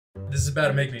This is about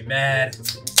to make me mad.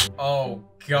 Oh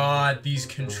god, these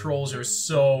controls are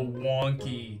so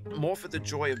wonky. More for the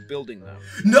joy of building them.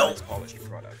 No! It's polished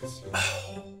products.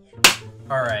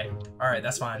 Alright,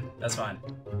 that's fine. That's fine.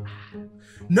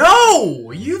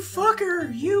 No! You fucker!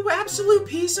 You absolute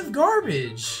piece of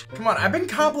garbage! Come on, I've been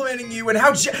complimenting you and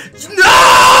how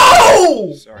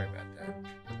No! Sorry about that.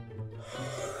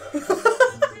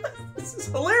 This is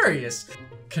hilarious.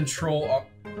 Control.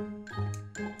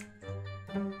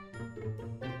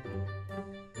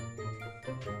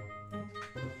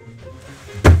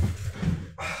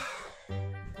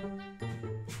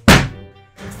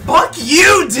 Fuck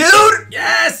you, dude!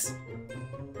 Yes!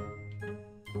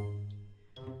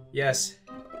 Yes.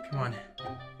 Come on.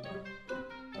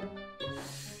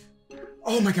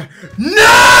 Oh my god.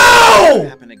 No!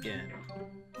 Happen again.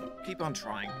 Keep on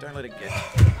trying. Don't let it get.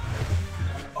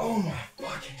 Oh my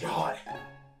fucking god.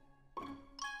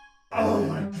 Oh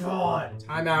my god.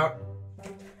 Time out.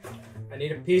 I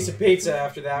need a piece of pizza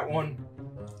after that one.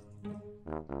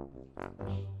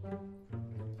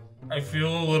 I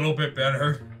feel a little bit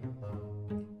better.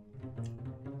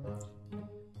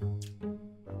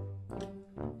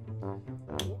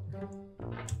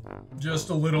 Just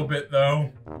a little bit,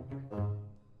 though.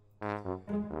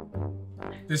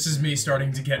 This is me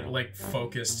starting to get, like,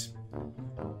 focused.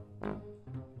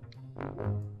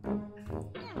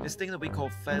 This thing that we call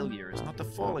failure is not the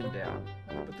falling down,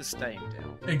 but the staying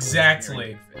down.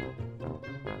 Exactly.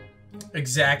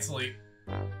 Exactly.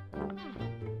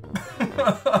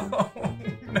 Oh,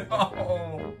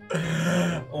 no.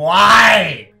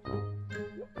 Why?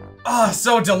 Oh,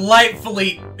 so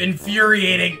delightfully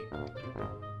infuriating.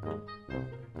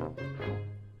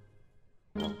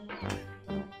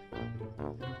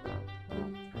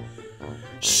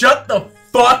 Shut the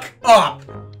fuck up!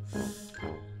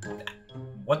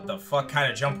 What the fuck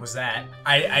kind of jump was that?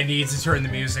 I need to turn the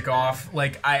music off.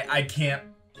 Like, I can't,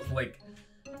 like,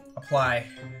 apply.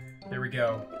 There we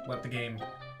go. Let the game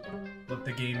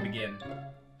begin.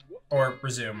 Or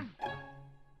resume.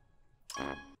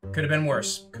 Could have been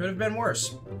worse. Could have been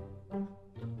worse.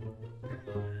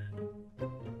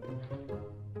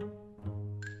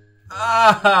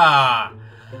 Ah!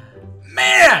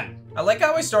 Man! I like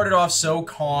how I started off so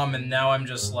calm and now I'm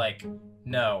just like,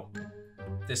 no.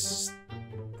 This,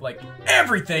 like,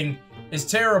 everything is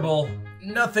terrible.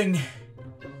 Nothing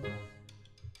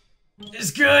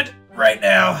is good right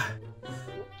now.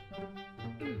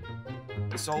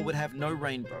 The soul would have no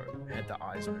rainbow, had the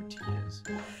eyes no tears.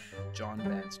 John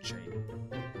Vance Cheney.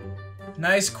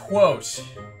 Nice quote.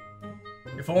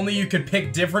 If only you could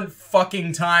pick different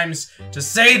fucking times to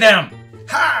say them.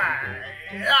 Ha!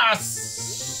 Yes!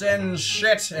 And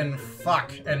shit and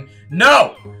fuck and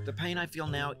no! The pain I feel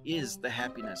now is the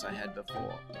happiness I had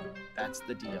before. That's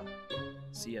the deal.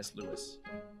 C.S. Lewis.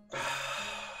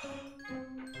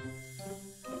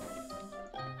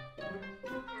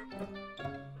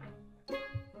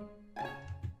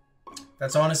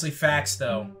 That's honestly facts,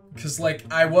 though. Because,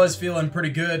 like, I was feeling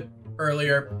pretty good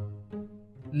earlier.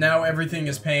 Now everything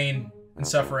is pain and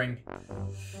suffering.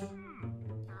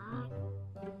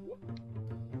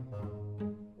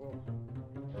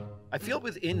 I feel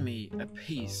within me a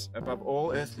peace above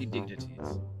all earthly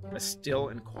dignities, a still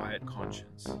and quiet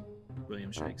conscience.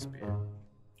 William Shakespeare.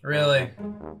 Really?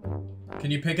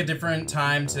 Can you pick a different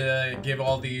time to give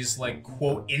all these, like,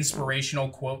 quote, inspirational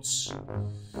quotes?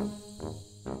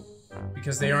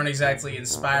 Because they aren't exactly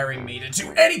inspiring me to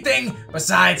do anything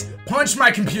besides punch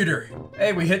my computer.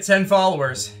 Hey, we hit 10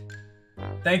 followers.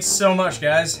 Thanks so much,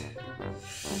 guys.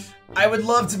 I would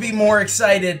love to be more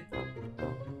excited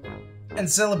and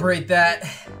celebrate that,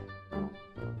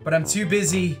 but I'm too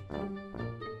busy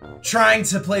trying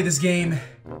to play this game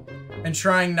and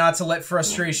trying not to let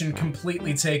frustration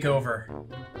completely take over.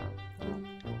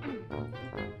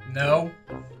 No.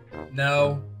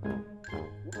 No.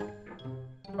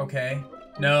 Okay.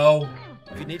 No.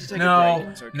 If you need to take a break,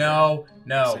 it's okay. No.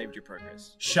 You saved your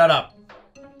progress. Shut up.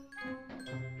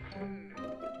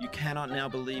 You cannot now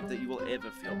believe that you will ever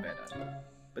feel better.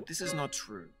 But this is not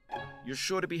true. You're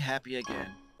sure to be happy again.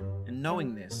 And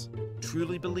knowing this,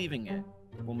 truly believing it,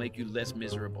 will make you less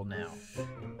miserable now.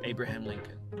 Abraham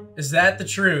Lincoln. Is that the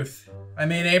truth? I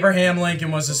mean, Abraham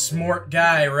Lincoln was a smart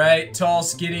guy, right? Tall,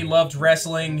 skinny, loved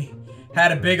wrestling,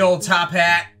 had a big old top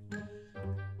hat.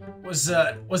 Was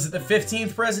it the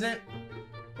 15th president?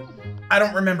 I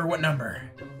don't remember what number.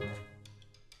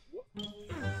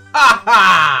 Ha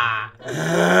ha!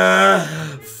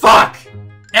 Fuck!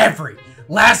 Every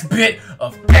last bit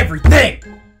of everything!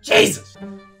 Jesus!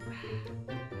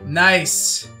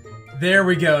 Nice. There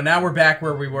we go. Now we're back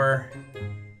where we were.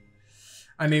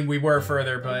 I mean, we were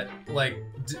further, but like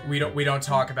we don't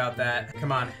talk about that.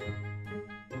 Come on.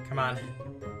 Come on.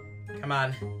 Come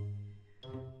on.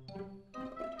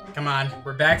 Come on.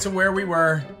 We're back to where we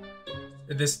were.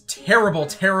 This terrible,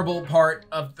 terrible part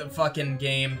of the fucking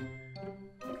game.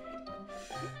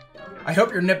 I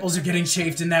hope your nipples are getting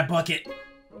chafed in that bucket.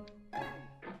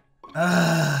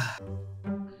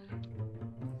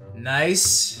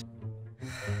 Nice.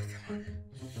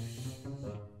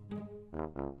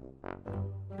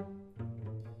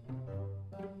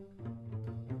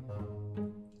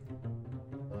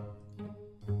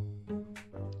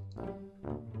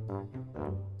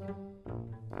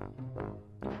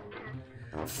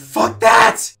 Fuck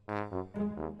that!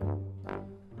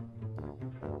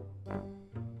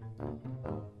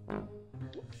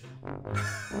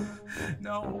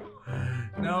 No.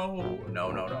 No.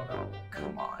 No, no, no, no.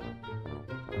 Come on.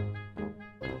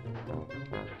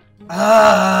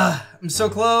 I'm so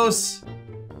close.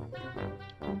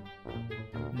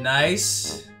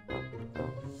 Nice.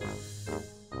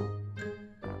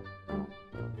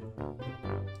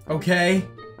 Okay.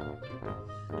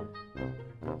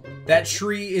 That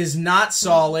tree is not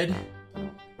solid.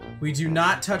 We do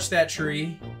not touch that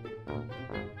tree.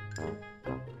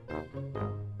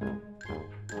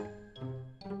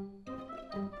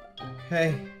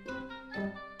 Okay.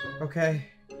 Okay.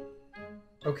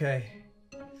 Okay.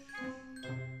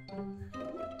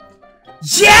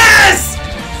 Yes!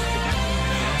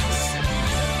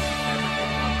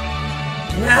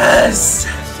 Yes!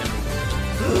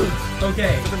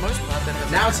 Okay. For the most part, that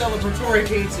doesn't Now happen. celebratory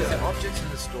The pizza. objects in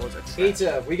the stores are trash.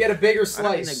 Pizza. We get a bigger I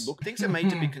don't mean slice. they look. Things are made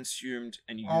to be consumed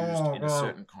and used Oh, in a God.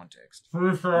 certain context.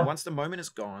 And once the moment is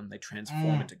gone, they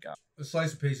transform into garbage. The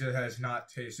slice of pizza has not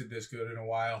tasted this good in a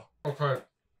while. Okay.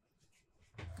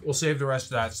 We'll save the rest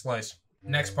of that slice.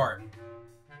 Next part.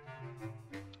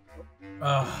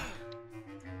 Ugh.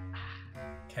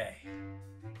 Okay.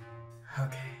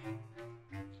 Okay.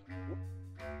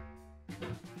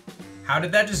 How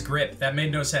did that just grip? That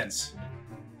made no sense.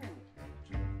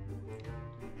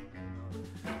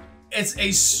 It's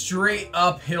a straight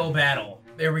uphill battle.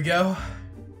 There we go.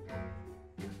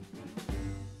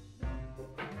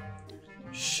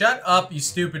 Shut up, you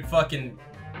stupid fucking...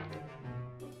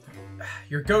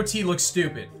 Your goatee looks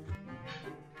stupid.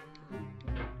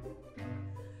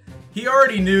 He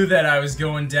already knew that I was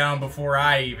going down before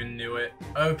I even knew it.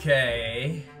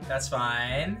 Okay, that's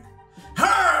fine.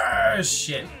 Ah,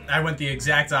 shit, I went the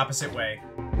exact opposite way.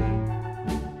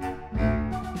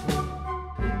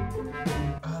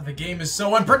 Oh, the game is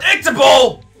so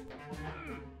unpredictable!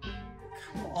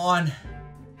 Come on.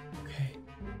 Okay.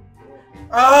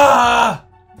 Ah!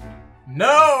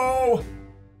 No!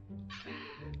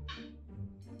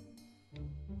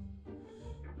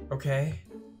 Okay.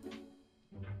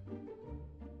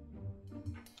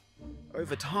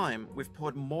 Over time, we've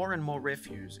poured more and more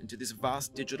refuse into this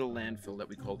vast digital landfill that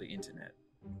we call the internet.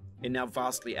 It now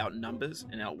vastly outnumbers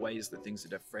and outweighs the things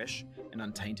that are fresh and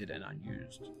untainted and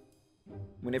unused.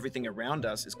 When everything around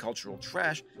us is cultural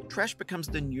trash, trash becomes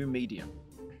the new medium,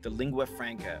 the lingua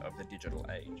franca of the digital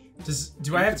age.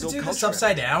 Do I have to do this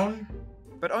upside down?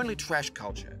 But only trash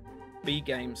culture. B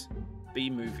games, B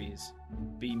movies,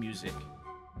 B music,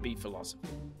 B philosophy.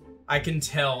 I can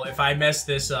tell if I mess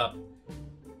this up,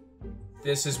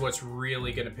 this is what's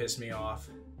really gonna piss me off.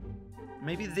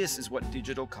 Maybe this is what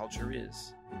digital culture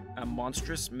is. A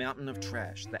monstrous mountain of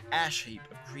trash, the ash heap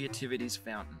of creativity's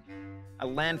fountain. A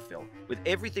landfill with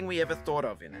everything we ever thought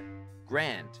of in it.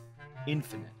 Grand,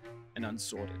 infinite, and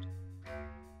unsorted.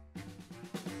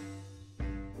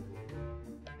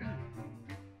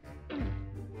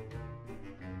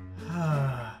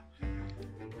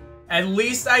 At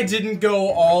least I didn't go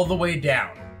all the way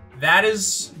down. That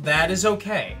is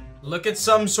okay. Look at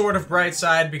some sort of bright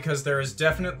side, because there is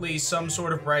definitely some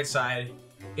sort of bright side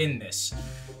in this.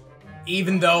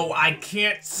 Even though I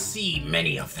can't see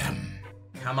many of them.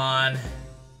 Come on.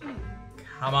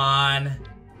 Come on.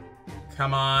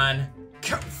 Come on.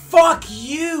 Fuck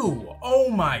you! Oh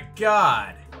my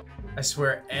god. I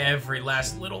swear every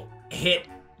last little hit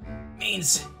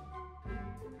means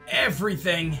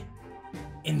everything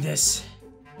in this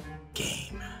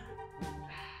game.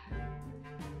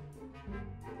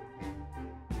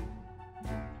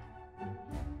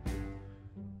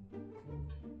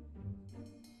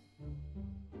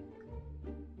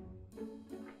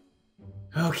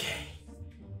 Okay.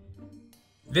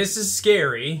 This is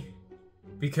scary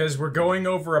because we're going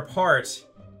over a part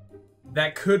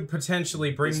that could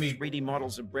potentially bring There's me... 3D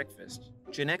models of breakfast.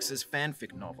 Gen X's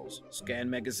fanfic novels. Scan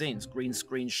magazines, green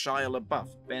screen Shia LaBeouf,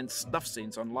 banned snuff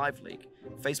scenes on LiveLeak.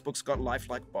 Facebook's got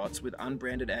lifelike bots with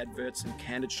unbranded adverts and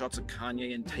candid shots of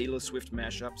Kanye and Taylor Swift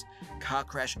mashups. Car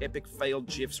crash epic failed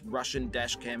GIFs, Russian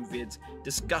dashcam vids,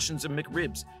 discussions of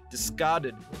McRibs,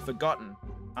 discarded, forgotten,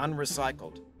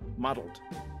 unrecycled, muddled,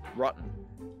 rotten,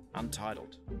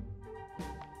 untitled.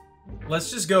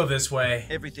 Let's just go this way.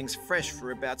 Everything's fresh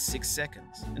for about 6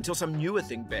 seconds, until some newer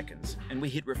thing beckons, and we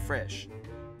hit refresh.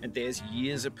 And there's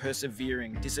years of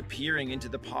persevering, disappearing into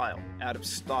the pile, out of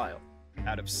style,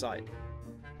 out of sight.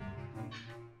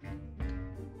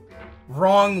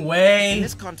 Wrong In way.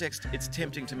 this context, it's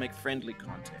tempting to make friendly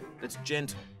content that's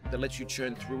gentle, that lets you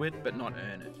churn through it but not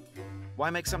earn it. Why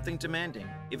make something demanding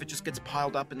if it just gets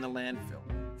piled up in the landfill,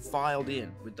 filed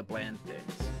in with the bland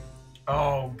things?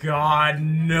 Oh god,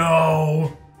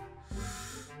 no.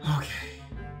 Okay.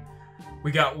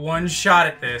 We got one shot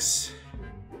at this.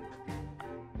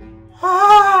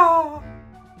 Ah!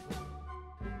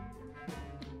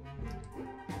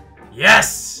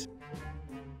 Yes!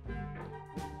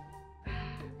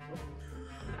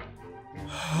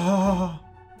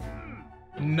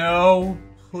 No,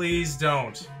 please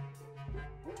don't.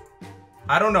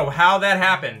 I don't know how that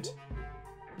happened.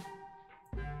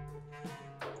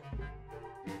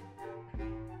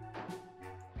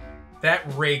 That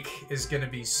rake is gonna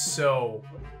be so...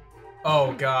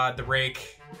 Oh god, the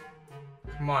rake.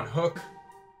 Come on, hook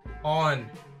on.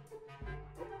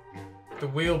 The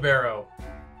wheelbarrow.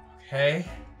 Okay.